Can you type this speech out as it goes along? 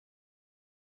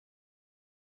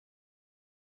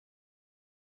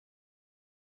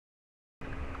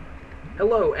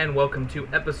Hello and welcome to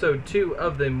episode 2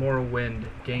 of the Morrowind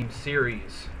game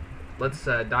series. Let's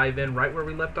dive in right where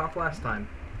we left off last time.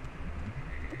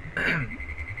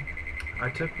 I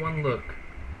took one look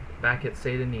back at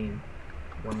Satanine,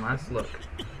 one last look,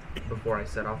 before I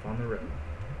set off on the road.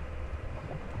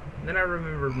 And then I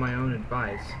remembered my own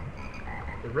advice.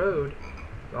 The road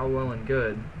is all well and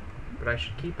good, but I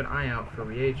should keep an eye out for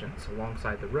reagents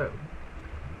alongside the road.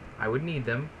 I would need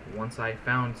them once I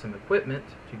found some equipment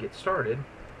to get started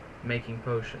making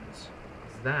potions.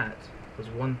 That was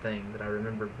one thing that I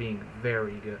remember being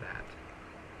very good at.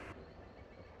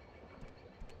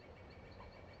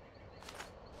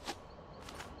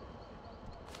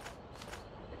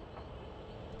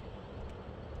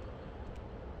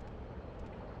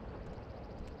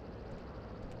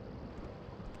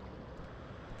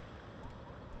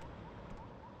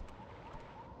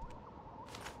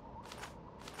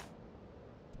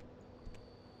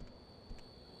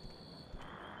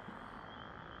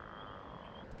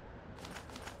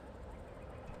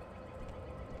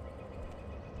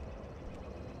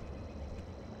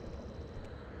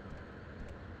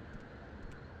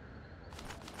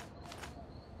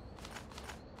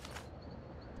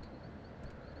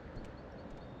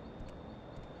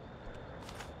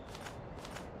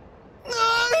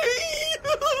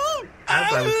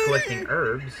 As I was collecting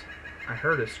herbs, I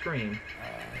heard a scream,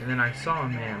 and then I saw a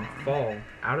man fall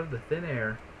out of the thin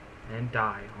air and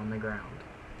die on the ground.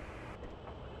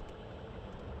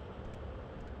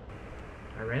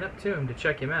 I ran up to him to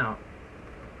check him out,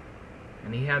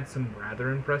 and he had some rather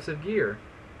impressive gear,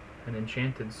 an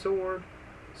enchanted sword,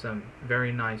 some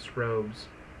very nice robes,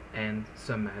 and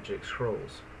some magic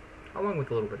scrolls, along with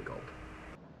a little bit of gold.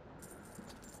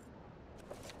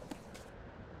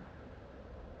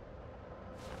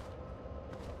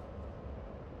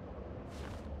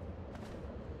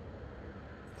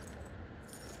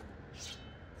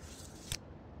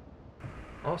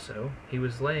 Also, he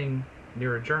was laying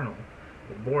near a journal.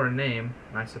 It bore a name,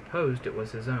 and I supposed it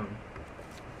was his own.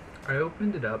 I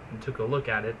opened it up and took a look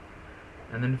at it,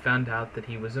 and then found out that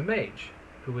he was a mage,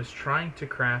 who was trying to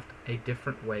craft a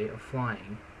different way of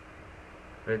flying.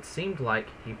 But it seemed like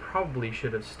he probably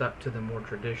should have stuck to the more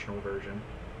traditional version.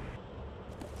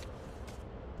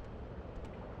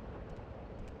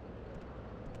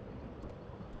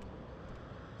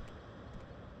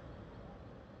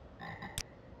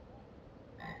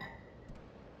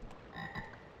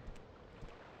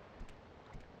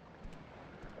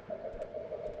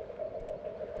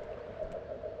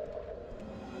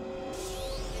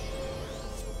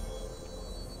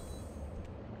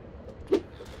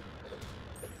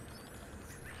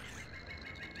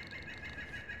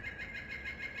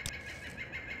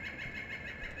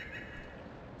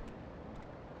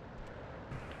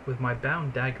 With my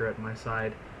bound dagger at my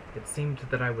side, it seemed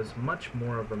that I was much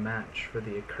more of a match for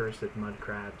the accursed mud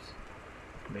crabs.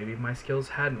 Maybe my skills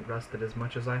hadn't rusted as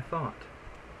much as I thought.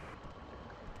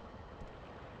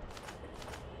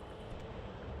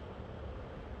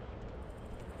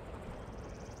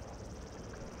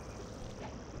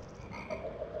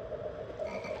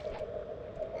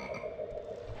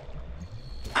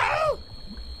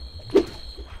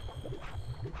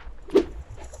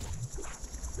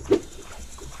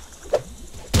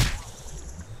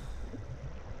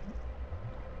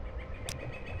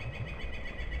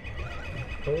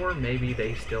 Or maybe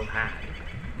they still had,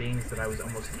 being that I was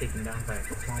almost taken down by a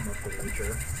Balmora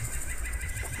villager.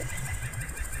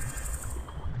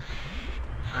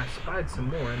 I spied some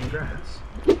more in the grass.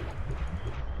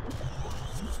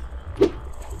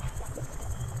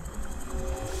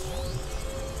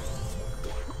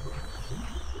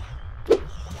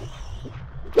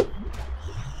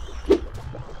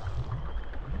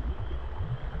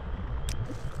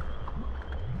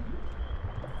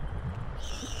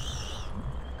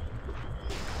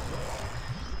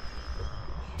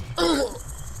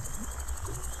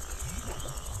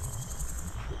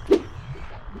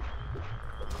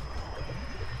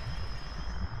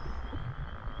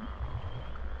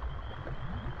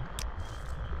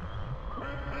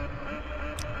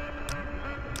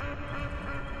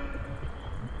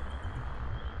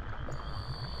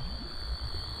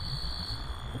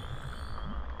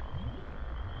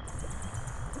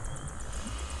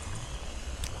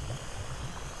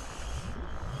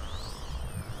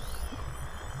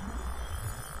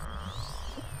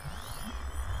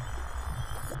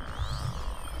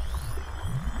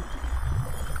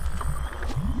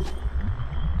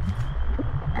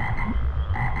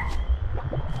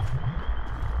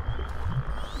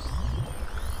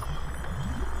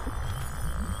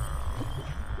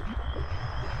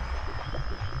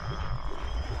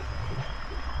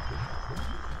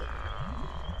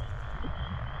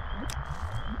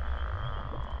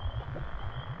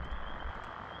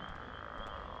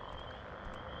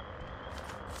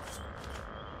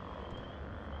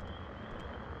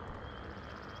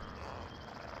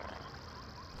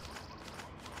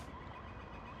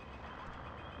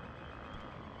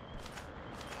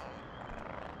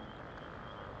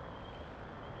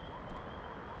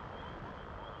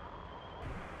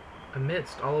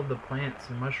 Amidst all of the plants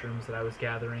and mushrooms that I was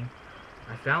gathering,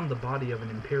 I found the body of an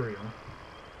Imperial.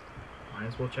 Might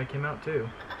as well check him out too.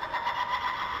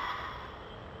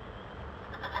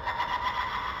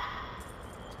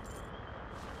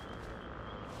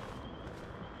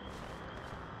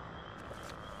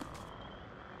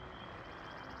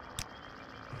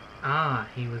 Ah,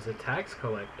 he was a tax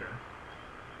collector.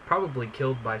 Probably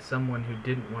killed by someone who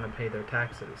didn't want to pay their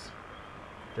taxes.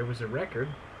 There was a record.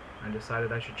 I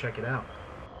decided I should check it out.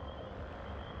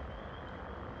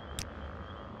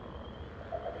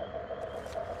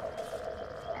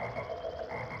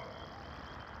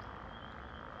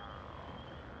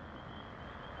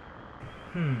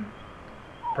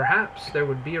 Perhaps there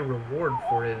would be a reward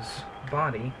for his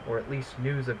body, or at least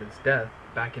news of his death,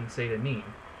 back in Saint Denis.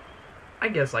 I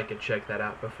guess I could check that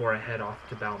out before I head off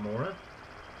to Balmora.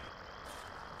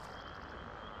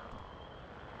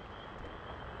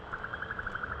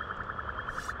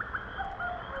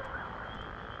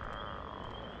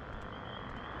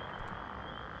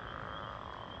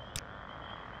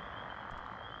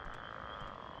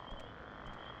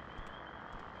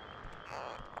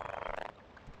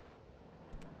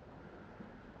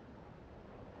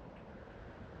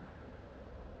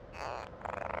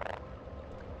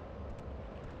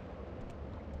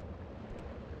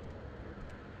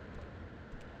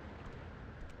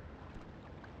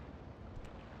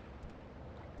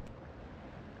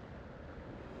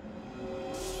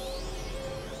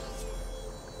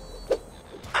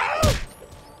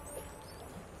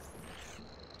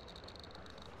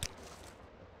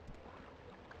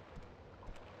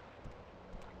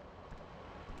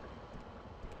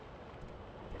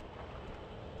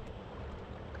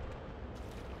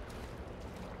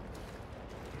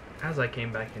 As I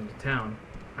came back into town,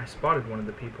 I spotted one of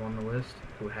the people on the list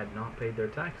who had not paid their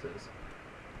taxes,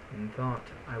 and thought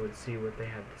I would see what they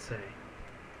had to say.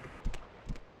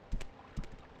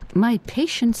 My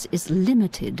patience is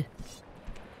limited.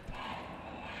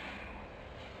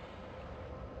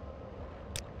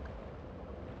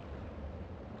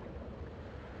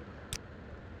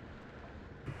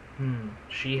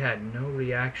 She had no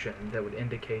reaction that would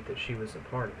indicate that she was a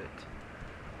part of it.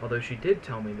 Although she did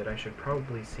tell me that I should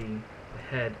probably see the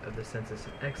head of the Census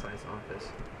and Excise office.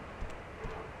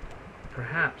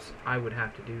 Perhaps I would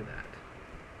have to do that.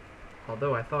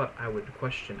 Although I thought I would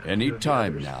question a Any few of the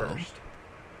time others now. first.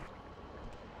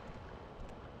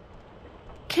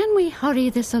 Can we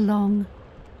hurry this along?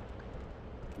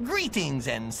 Greetings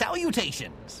and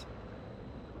salutations.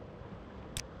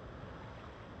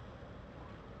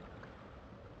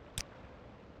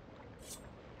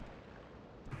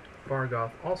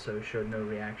 Bargoth also showed no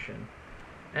reaction,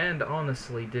 and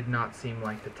honestly did not seem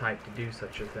like the type to do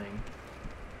such a thing.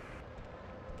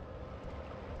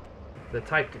 The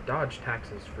type to dodge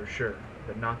taxes for sure,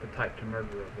 but not the type to murder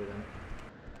over them.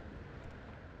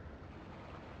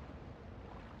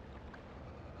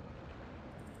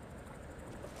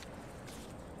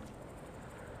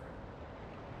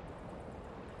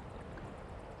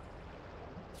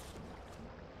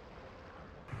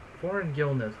 Warren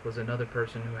Gilneth was another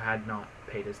person who had not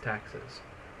paid his taxes.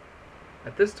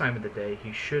 At this time of the day,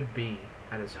 he should be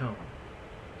at his home,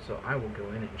 so I will go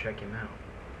in and check him out.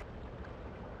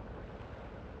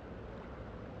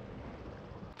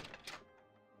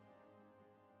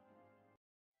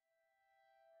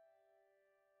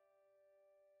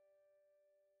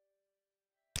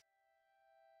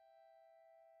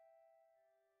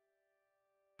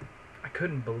 I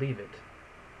couldn't believe it.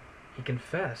 He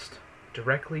confessed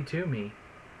directly to me.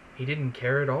 He didn't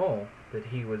care at all that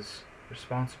he was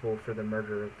responsible for the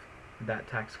murder of that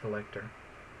tax collector.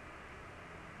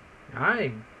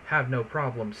 I have no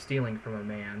problem stealing from a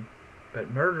man, but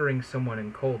murdering someone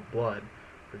in cold blood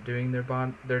for doing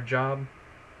their job,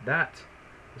 that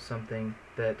was something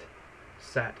that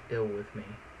sat ill with me.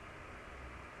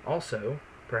 Also,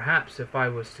 perhaps if I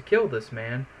was to kill this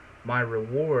man, my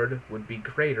reward would be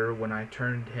greater when I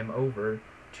turned him over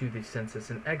to the Census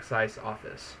and Excise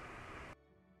office.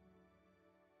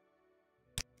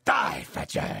 Die,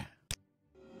 Fetcher!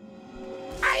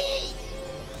 Aye!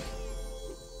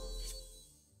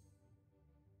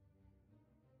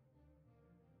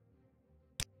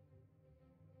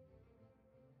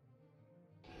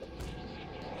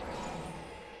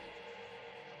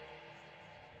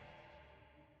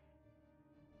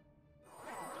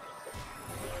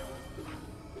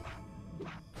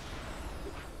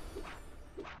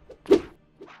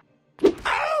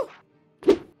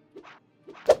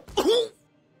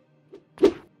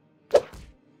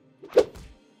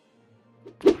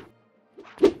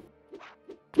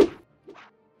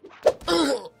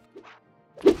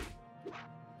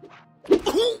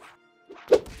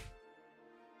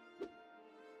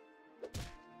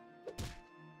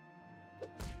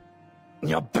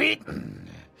 You're beaten.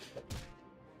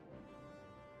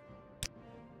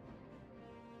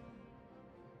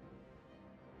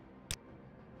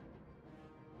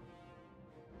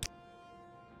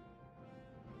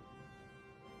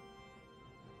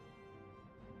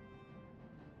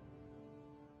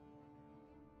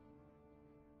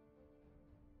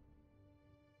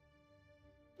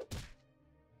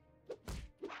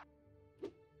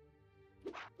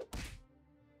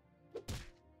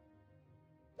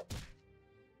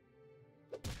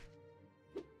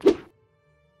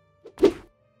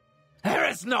 There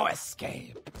is no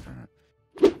escape.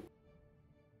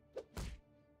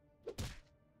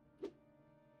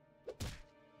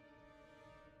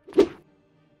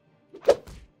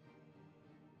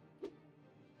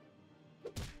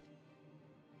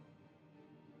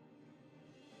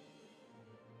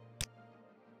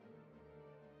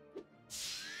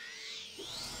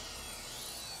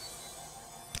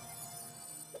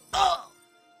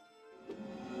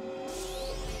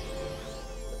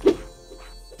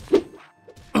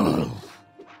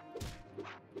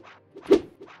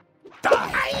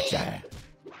 Die, Fetcher.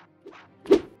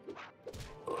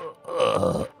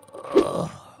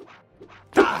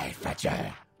 Die,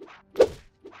 Fetcher.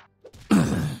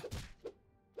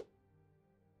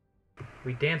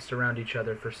 We danced around each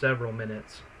other for several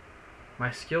minutes.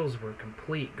 My skills were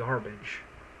complete garbage.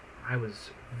 I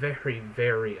was very,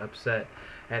 very upset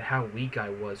at how weak I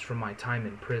was from my time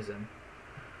in prison.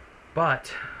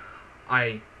 But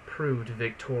I proved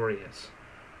victorious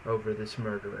over this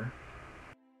murderer.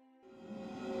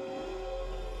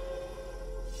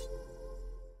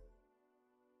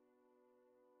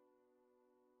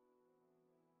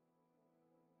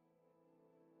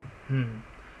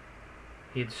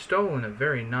 He had stolen a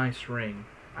very nice ring.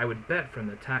 I would bet from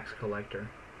the tax collector.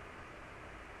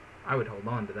 I would hold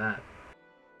on to that.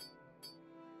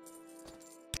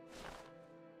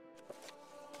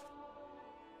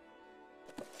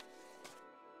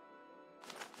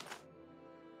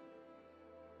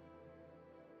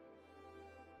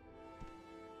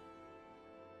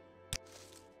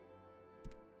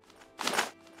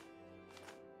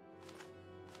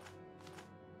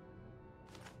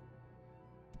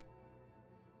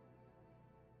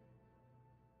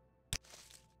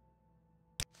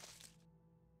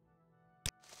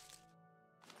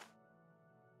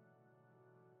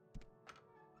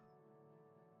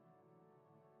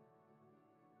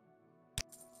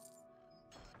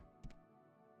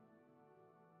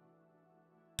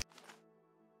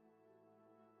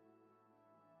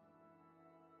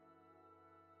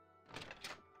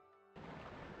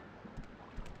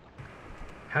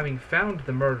 Having found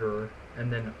the murderer,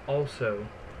 and then also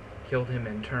killed him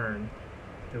in turn,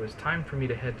 it was time for me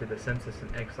to head to the Census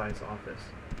and Excise office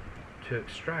to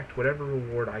extract whatever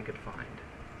reward I could find.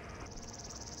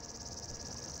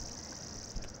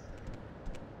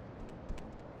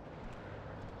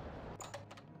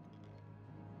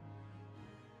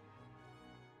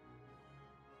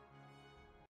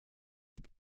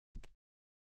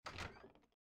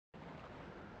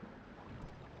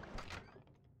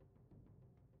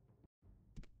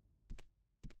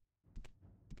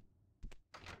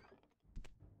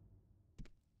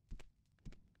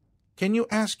 Can you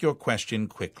ask your question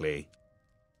quickly?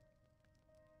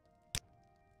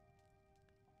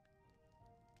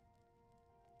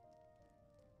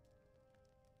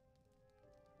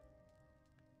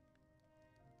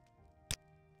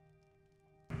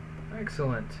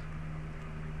 Excellent.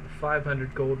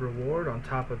 500 gold reward on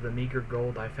top of the meager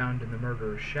gold I found in the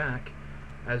murderer's shack,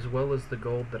 as well as the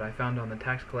gold that I found on the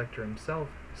tax collector himself,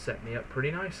 set me up pretty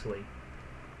nicely.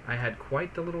 I had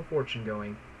quite the little fortune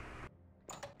going.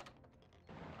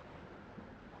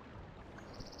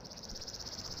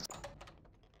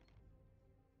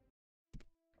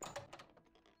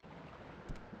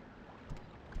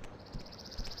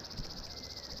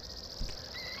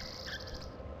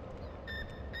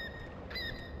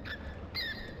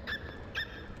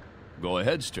 Go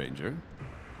ahead, stranger.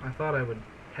 I thought I would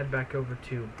head back over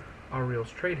to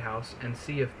Ariel's trade house and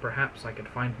see if perhaps I could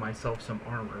find myself some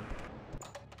armor.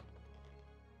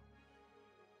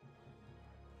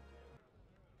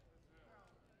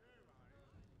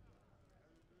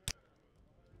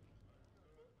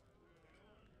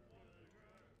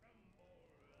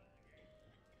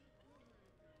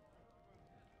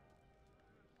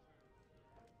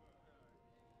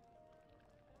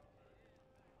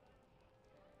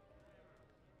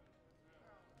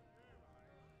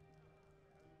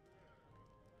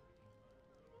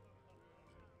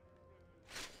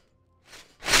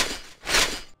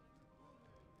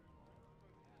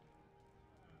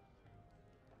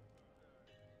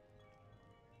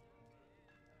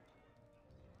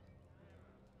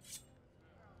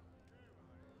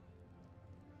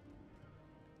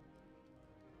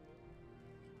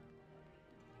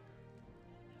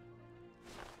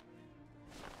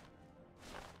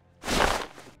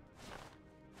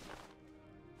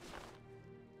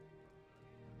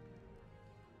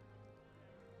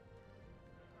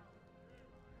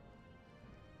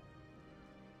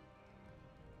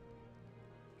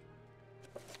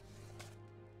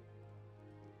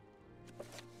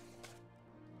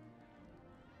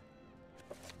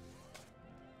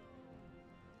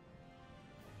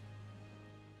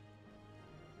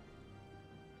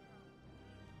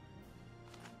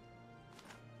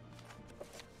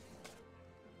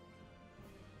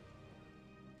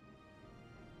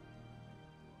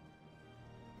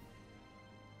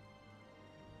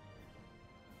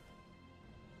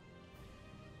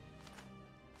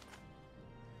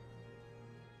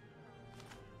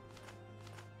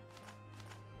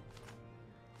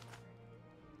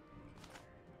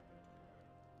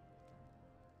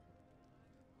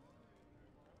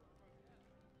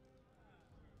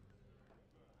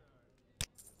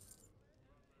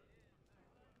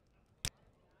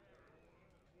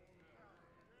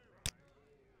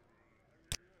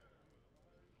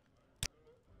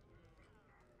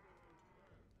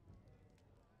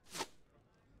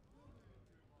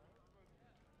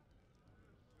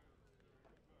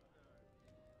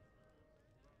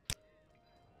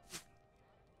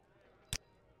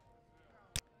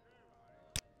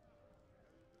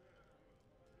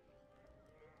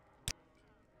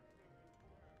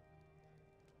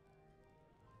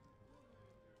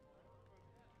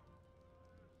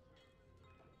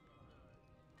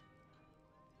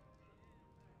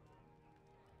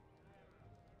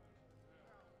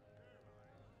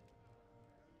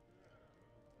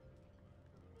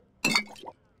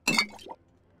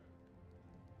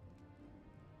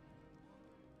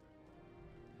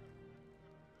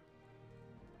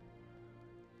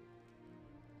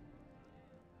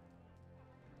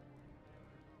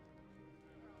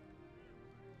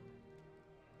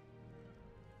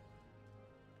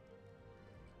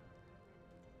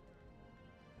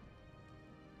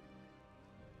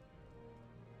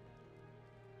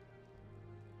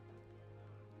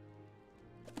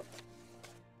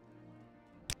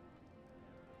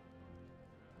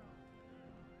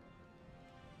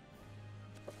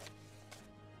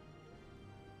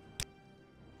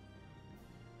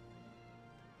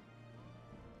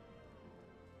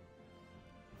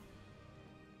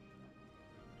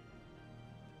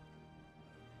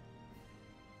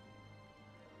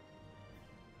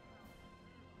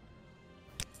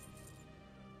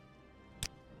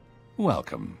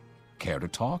 Welcome. Care to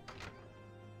talk?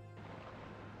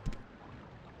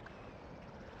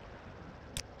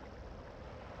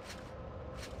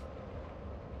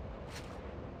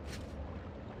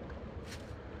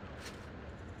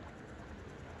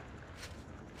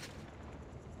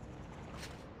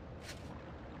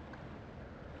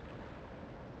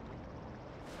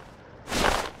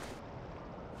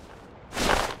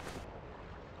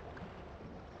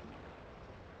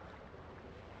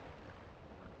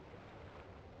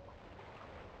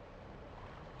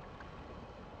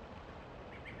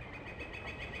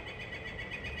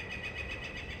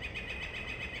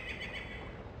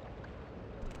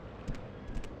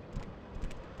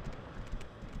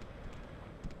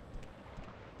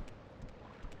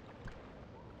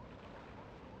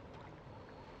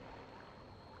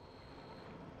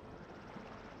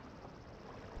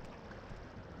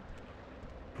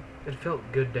 It felt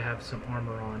good to have some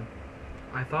armor on.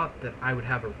 I thought that I would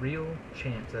have a real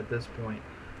chance at this point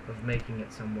of making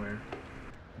it somewhere.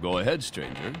 Go ahead,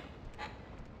 stranger.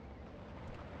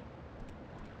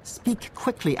 Speak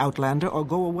quickly, Outlander, or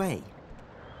go away.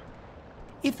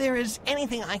 If there is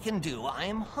anything I can do, I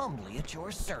am humbly at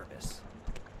your service.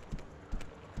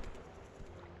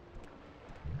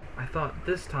 I thought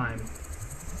this time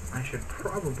I should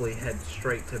probably head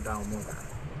straight to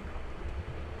Balmora.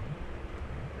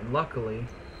 And luckily,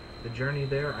 the journey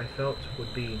there I felt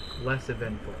would be less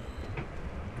eventful.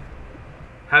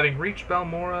 Having reached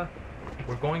Balmora,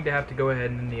 we're going to have to go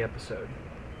ahead and end the episode.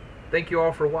 Thank you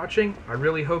all for watching. I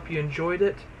really hope you enjoyed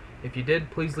it. If you did,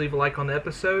 please leave a like on the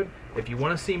episode. If you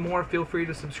want to see more, feel free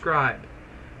to subscribe.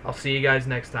 I'll see you guys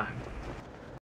next time.